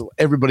time as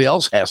everybody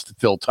else has to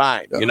fill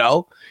time, you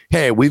know?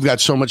 Hey, we've got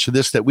so much of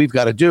this that we've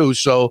got to do,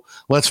 so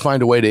let's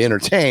find a way to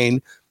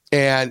entertain.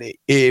 And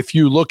if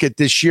you look at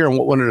this year and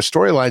what one of the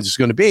storylines is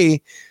going to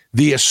be,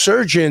 the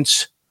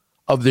resurgence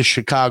of the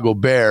Chicago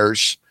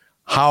Bears,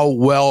 how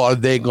well are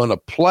they going to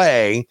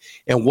play,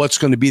 and what's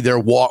going to be their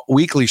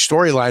weekly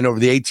storyline over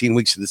the 18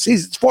 weeks of the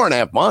season? It's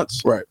 4.5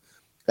 months. Right.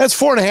 That's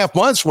 4.5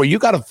 months where you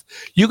got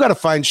to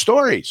find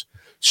stories.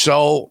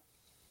 So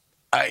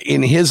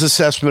in his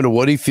assessment of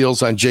what he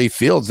feels on Jay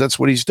Fields, that's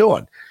what he's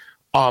doing.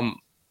 I'm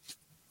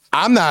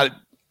not.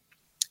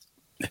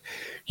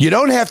 You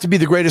don't have to be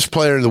the greatest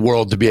player in the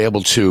world to be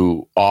able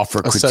to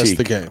offer critique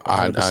the game,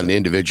 on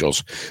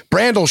individuals.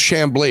 Brandel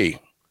Chambly,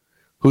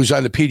 who's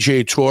on the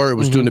PGA Tour,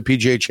 was doing the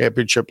PGA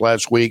Championship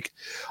last week,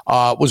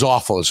 was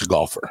awful as a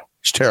golfer.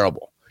 He's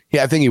terrible.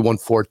 Yeah, I think he won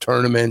 4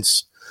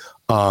 tournaments,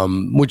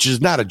 which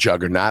is not a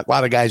juggernaut. A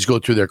lot of guys go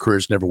through their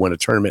careers, never win a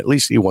tournament. At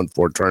least he won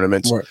 4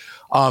 tournaments. Right.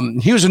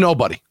 He was a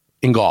nobody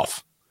in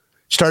golf.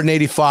 Started in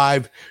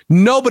 85.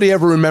 Nobody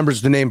ever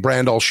remembers the name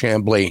Brandel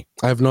Chambly.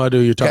 I have no idea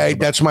who you're talking about.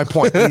 That's my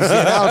point. He's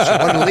the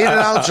announcer, one of the lead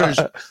announcers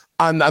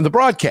on the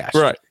broadcast.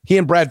 Right. He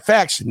and Brad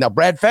Faxon. Now,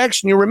 Brad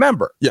Faxon, you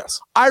remember.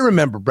 Yes. I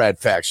remember Brad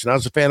Faxon. I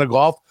was a fan of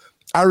golf.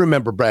 I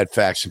remember Brad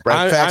Faxon.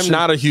 I'm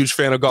not a huge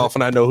fan of golf,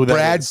 and I know who that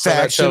Brad is.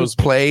 Faxon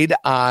played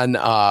on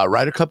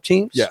Ryder Cup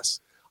teams.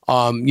 Yes. He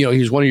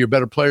was one of your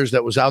better players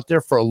that was out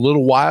there for a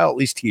little while. At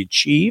least he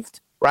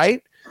achieved,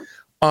 right?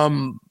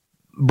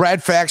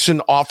 Brad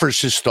Faxon offers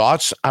his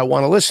thoughts. I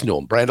want to listen to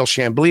him. Brandel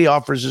Chambly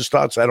offers his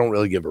thoughts. I don't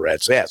really give a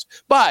rat's ass.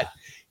 But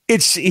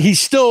he's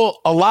still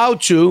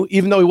allowed to,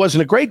 even though he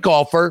wasn't a great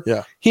golfer,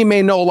 he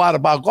may know a lot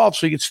about golf,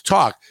 so he gets to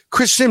talk.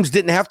 Chris Sims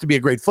didn't have to be a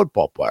great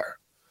football player.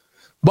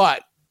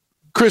 But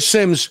Chris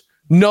Sims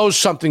knows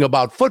something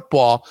about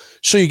football,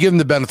 so you give him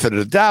the benefit of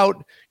the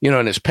doubt.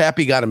 And his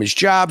pappy got him his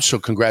job, so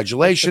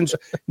congratulations.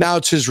 Now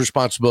it's his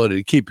responsibility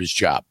to keep his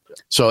job.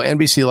 So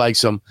NBC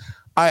likes him.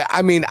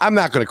 I mean, I'm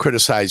not going to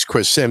criticize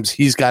Chris Sims.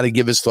 He's got to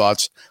give his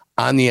thoughts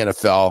on the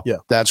NFL. Yeah.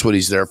 That's what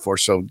he's there for.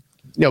 So,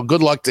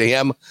 good luck to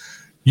him.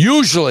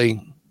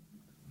 Usually,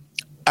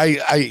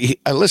 I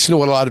listen to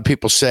what a lot of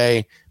people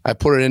say. I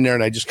put it in there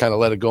and I just kind of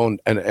let it go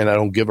and I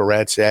don't give a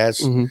rat's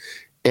ass. Mm-hmm.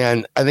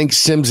 And I think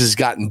Sims has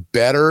gotten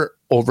better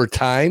over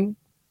time.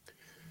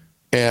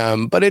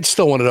 But it's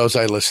still one of those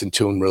I listen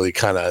to and really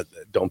kind of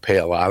don't pay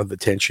a lot of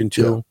attention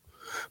to. Yeah.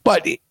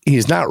 But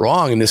he's not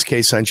wrong in this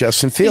case on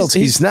Justin Fields.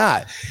 He's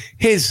not.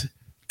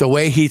 The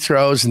way he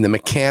throws and the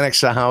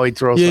mechanics of how he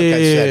throws, like I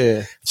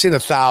said, I've seen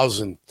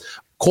 1,000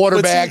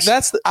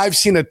 quarterbacks. I've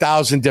seen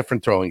 1,000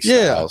 different throwing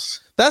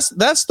styles.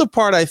 That's the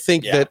part I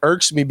think that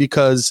irks me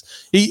because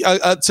he,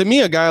 to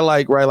me, a guy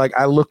like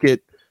I look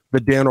at the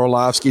Dan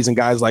Orlovskis and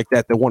guys like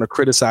that want to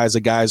criticize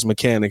a guy's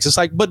mechanics. It's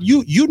like, but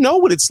you know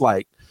what it's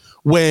like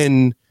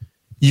when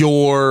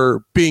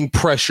you're being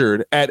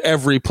pressured at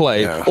every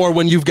play or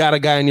when you've got a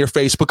guy in your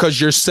face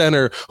because your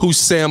center, who's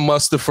Sam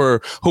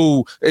Mustipher,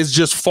 who is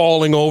just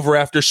falling over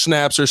after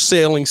snaps or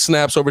sailing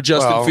snaps over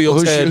Justin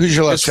Fields' head, who's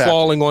your left tackle?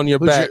 Falling on your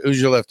back.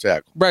 Who's your left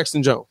tackle?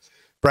 Braxton Jones.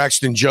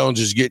 Braxton Jones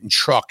is getting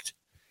trucked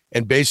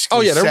and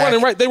basically they're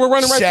running right. They were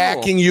running right through him.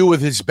 Sacking you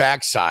with his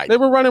backside. They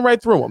were running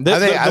right through him.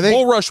 The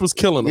bull rush was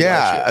killing him.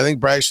 Yeah, I think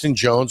Braxton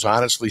Jones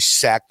honestly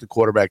sacked the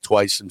quarterback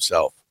twice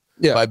himself.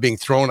 Yeah. By being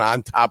thrown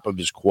on top of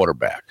his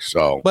quarterback.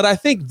 But I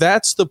think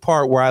that's the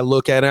part where I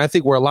look at it. And I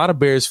think where a lot of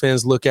Bears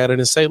fans look at it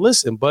and say,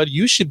 listen, bud,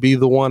 you should be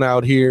the one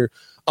out here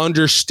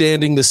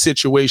understanding the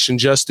situation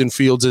Justin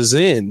Fields is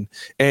in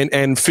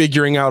and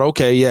figuring out,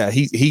 okay,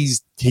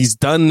 he's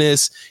done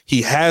this.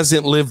 He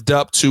hasn't lived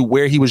up to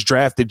where he was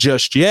drafted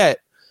just yet,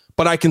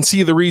 but I can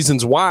see the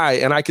reasons why,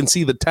 and I can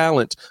see the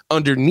talent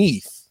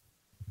underneath.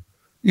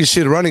 You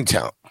see the running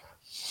talent.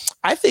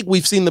 I think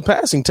we've seen the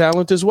passing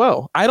talent as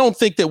well. I don't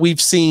think that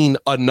we've seen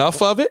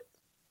enough of it.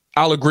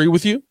 I'll agree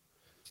with you.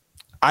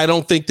 I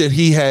don't think that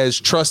he has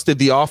trusted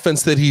the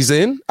offense that he's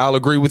in. I'll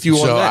agree with you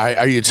on that.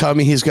 Are you telling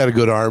me he's got a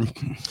good arm?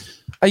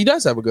 He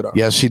does have a good arm.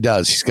 Yes, he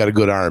does. He's got a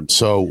good arm.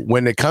 So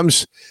when it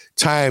comes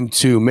time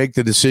to make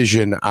the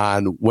decision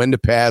on when to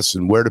pass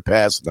and where to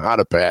pass and how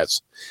to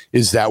pass,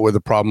 is that where the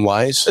problem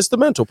lies? It's the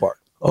mental part.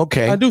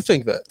 Okay. I do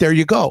think that. There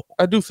you go.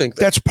 I do think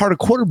that. That's part of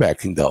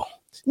quarterbacking, though.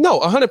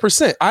 No,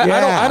 100%.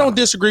 I don't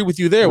disagree with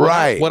you there.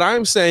 Right. What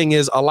I'm saying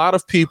is a lot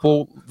of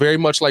people, very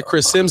much like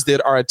Chris Sims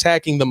did, are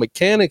attacking the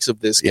mechanics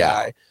of this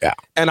guy. Yeah.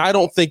 And I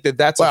don't think that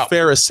that's a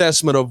fair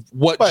assessment of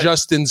what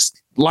Justin's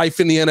life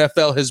in the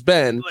NFL has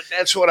been. But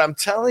that's what I'm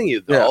telling you,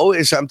 though,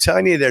 is I'm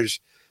telling you there's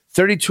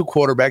 32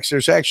 quarterbacks.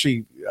 There's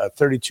actually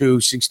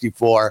 32,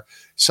 64.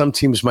 Some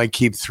teams might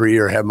keep 3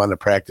 or have them on the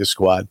practice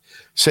squad.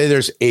 Say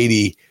there's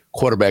 80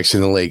 quarterbacks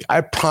in the league.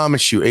 I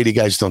promise you 80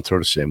 guys don't throw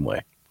the same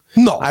way.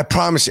 No. I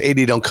promise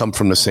 80 don't come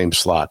from the same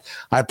slot.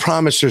 I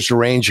promise there's a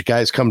range of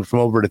guys coming from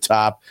over the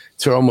top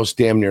to almost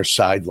damn near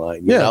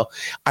sideline. You know?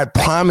 I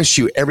promise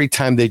you every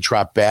time they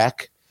drop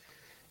back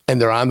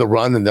and they're on the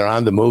run and they're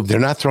on the move, they're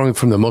not throwing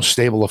from the most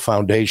stable of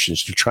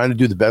foundations. They're trying to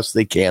do the best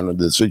they can in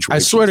the situation. I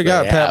swear to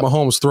God, Pat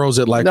Mahomes throws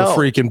it like a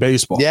freaking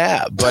baseball.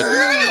 Yeah, but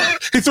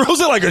he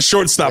throws it like a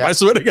shortstop. I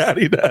swear to God,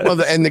 he does.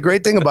 Well, and the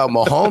great thing about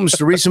Mahomes,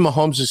 the reason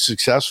Mahomes is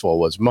successful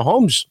was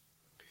Mahomes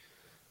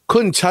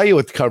couldn't tell you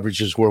what the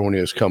coverages were when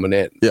he was coming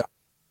in. Yeah.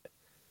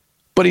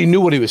 But he knew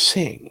what he was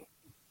seeing.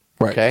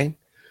 Right. Okay.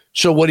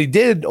 So what he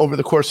did over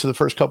the course of the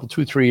first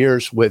 2-3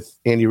 years with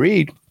Andy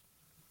Reid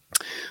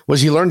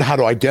was he learned how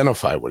to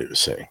identify what he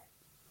was seeing.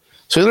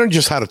 So he learned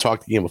just how to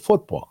talk the game of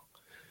football.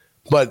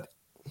 But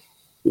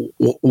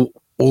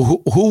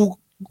who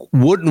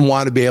wouldn't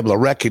want to be able to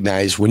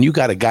recognize when you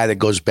got a guy that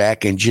goes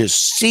back and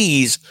just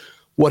sees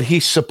what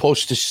he's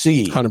supposed to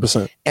see?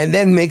 100%. And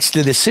then makes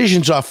the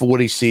decisions off of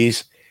what he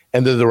sees,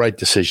 and they're the right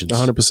decisions.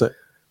 100%.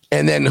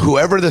 And then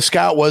whoever the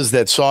scout was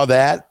that saw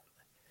that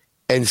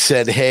and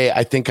said, hey,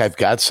 I think I've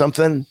got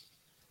something.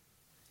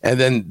 And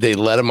then they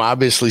let him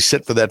obviously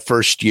sit for that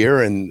first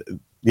year. And,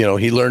 you know,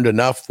 he learned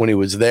enough when he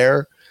was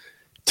there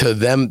for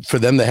them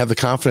to have the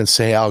confidence to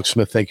say, Alex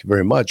Smith, thank you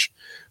very much.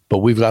 But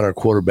we've got our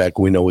quarterback.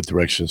 We know what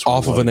directions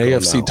off of an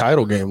AFC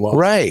title game. Well,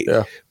 right.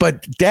 Yeah.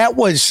 But that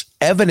was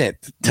evident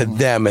to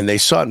them, and they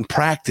saw it in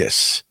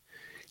practice.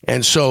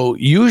 And so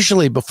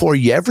usually before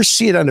you ever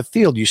see it on the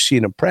field, you see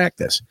it in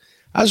practice.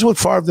 I was with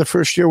Favre the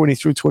first year when he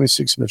threw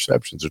 26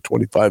 interceptions or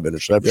 25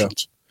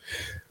 interceptions. Yeah.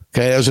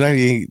 Okay, that was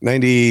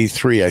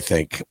 93, I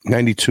think.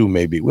 92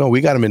 maybe. Well,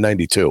 we got him in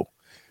 92.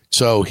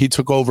 So he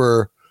took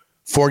over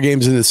 4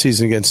 games in the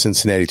season against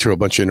Cincinnati, threw a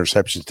bunch of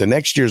interceptions. The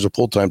next year as a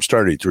full-time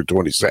starter, he threw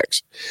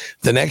 26.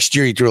 The next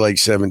year, he threw like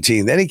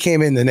 17. Then he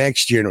came in the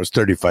next year, and it was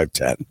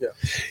 35-10. Yeah.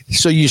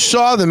 So you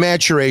saw the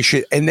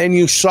maturation, and then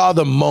you saw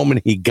the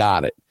moment he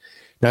got it.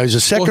 Now, he's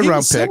a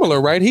second-round pick. Similar,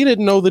 right? He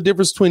didn't know the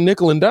difference between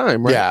nickel and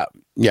dime, right?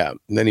 Yeah.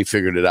 And then he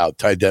figured it out.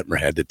 Ty Detmer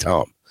had to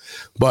tell him.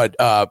 But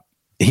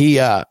he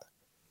got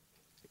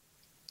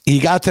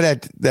to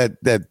that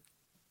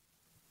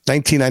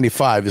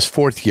 1995, his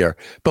 4th year.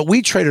 But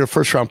we traded a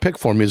first-round pick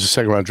for him. He was a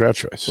second-round draft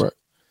choice. Right.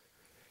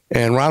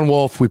 And Ron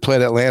Wolf, we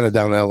played Atlanta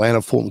down at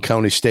Atlanta Fulton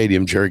County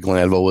Stadium. Jerry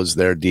Glanville was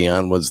there.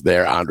 Dion was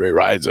there. Andre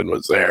Rison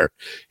was there.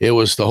 It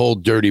was the whole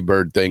Dirty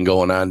Bird thing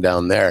going on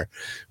down there.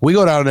 We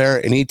go down there,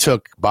 and he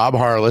took Bob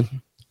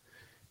Harlan,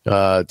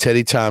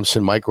 Teddy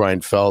Thompson, Mike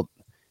Reinfeldt,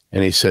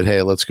 and he said,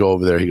 hey, let's go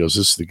over there. He goes,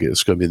 this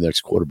is going to be the next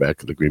quarterback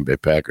of the Green Bay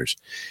Packers.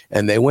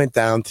 And they went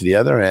down to the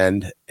other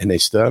end, and they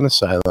stood on the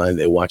sideline.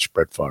 They watched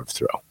Brett Favre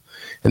throw.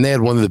 And they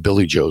had one of the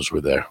Billy Joes were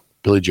there.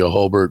 Billy Joe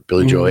Hobart,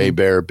 Billy Joe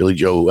Hebert, Billy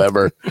Joe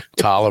whoever,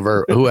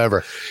 Tolliver,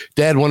 whoever.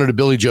 They had one of the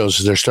Billy Joes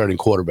as their starting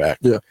quarterback.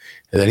 Yeah.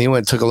 And then he went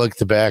and took a look at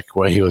the back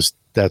where he was,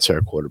 that's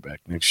our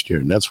quarterback next year.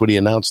 And that's what he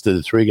announced to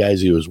the 3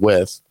 guys he was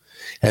with.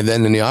 And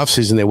then in the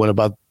offseason, they went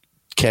about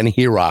Ken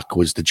Herock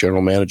was the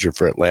general manager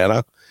for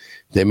Atlanta.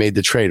 They made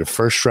the trade, a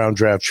first-round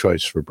draft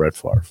choice for Brett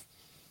Favre.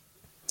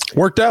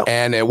 Worked out.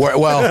 And it worked.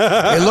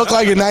 Well, it looked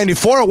like in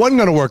 94 it wasn't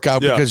going to work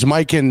out because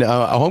Mike and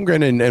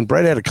Holmgren and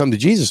Brett had to come to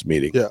Jesus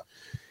meeting. Yeah.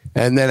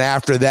 And then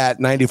after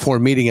that 94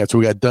 meeting, after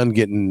we got done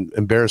getting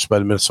embarrassed by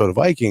the Minnesota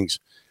Vikings,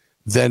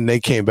 then they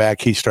came back.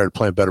 He started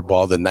playing better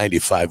ball than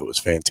 95. It was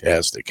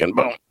fantastic. And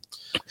boom.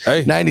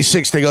 Hey.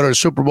 96, they go to the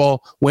Super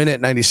Bowl, win it.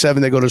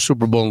 97, they go to the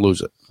Super Bowl and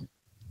lose it.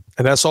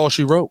 And that's all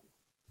she wrote.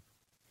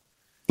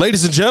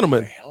 Ladies and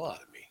gentlemen.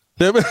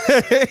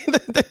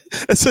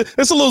 It's a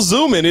little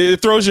zoom in.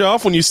 It throws you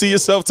off when you see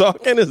yourself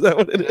talking. Is that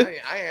what it is?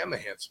 I am a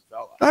handsome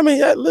fella. I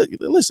mean,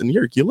 listen,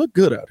 you look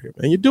good out here,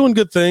 man. You're doing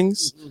good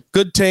things. Mm-hmm.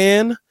 Good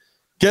tan.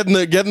 Getting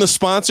the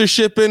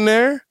sponsorship in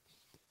there.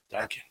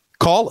 Duncan.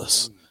 Call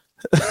us.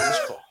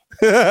 Cool.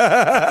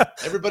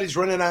 Everybody's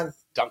running on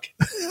Duncan.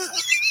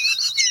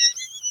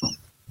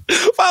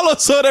 Follow Follow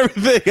us on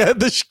everything at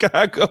the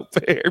Chicago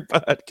Bear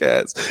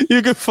Podcast.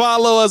 You can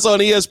follow us on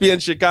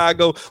ESPN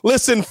Chicago.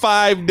 Listen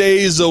 5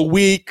 days a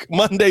week,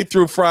 Monday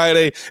through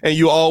Friday, and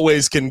you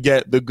always can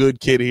get the good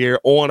kid here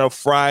on a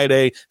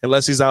Friday,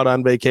 unless he's out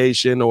on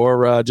vacation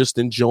or just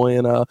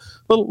enjoying a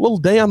little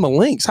day on the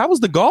links. How was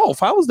the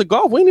golf?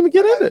 We didn't even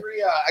get into it.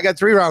 I got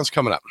 3 rounds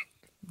coming up.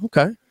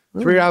 Okay.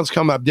 3 rounds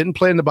coming up. Didn't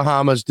play in the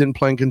Bahamas. Didn't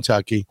play in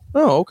Kentucky.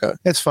 Oh, okay.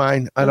 That's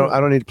fine. I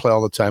don't need to play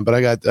all the time. But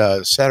I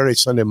got Saturday,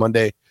 Sunday,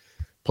 Monday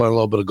playing a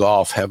little bit of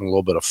golf, having a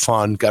little bit of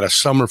fun. Got a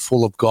summer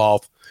full of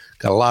golf.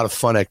 Got a lot of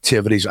fun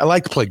activities. I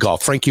like to play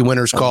golf. Frankie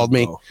Winters called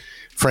me.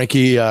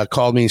 Frankie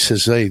called me and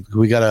says, "Hey,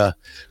 we got a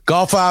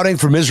golf outing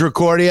for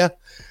Misericordia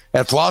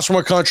at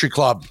Flossmoor Country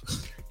Club.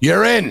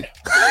 You're in."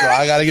 So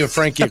I got to give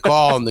Frankie a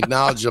call and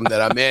acknowledge him that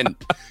I'm in.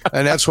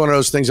 And that's one of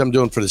those things I'm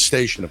doing for the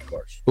station, of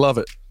course. Love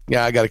it.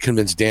 Yeah, I got to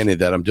convince Danny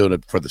that I'm doing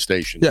it for the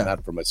station,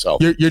 not for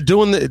myself. You're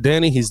doing it,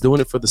 Danny. He's doing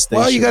it for the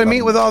station. Well, you got to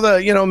meet with all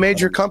the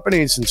major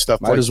companies and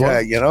stuff like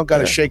that. Got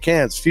to shake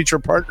hands, future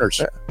partners.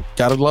 Yeah.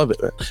 Gotta love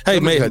it. Hey,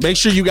 make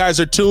sure you guys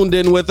are tuned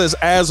in with us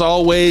as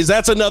always.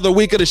 That's another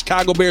week of the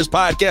Chicago Bears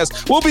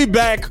Podcast. We'll be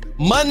back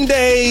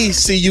Monday.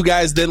 See you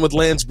guys then with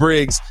Lance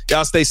Briggs.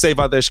 Y'all stay safe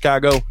out there,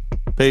 Chicago.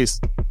 Peace.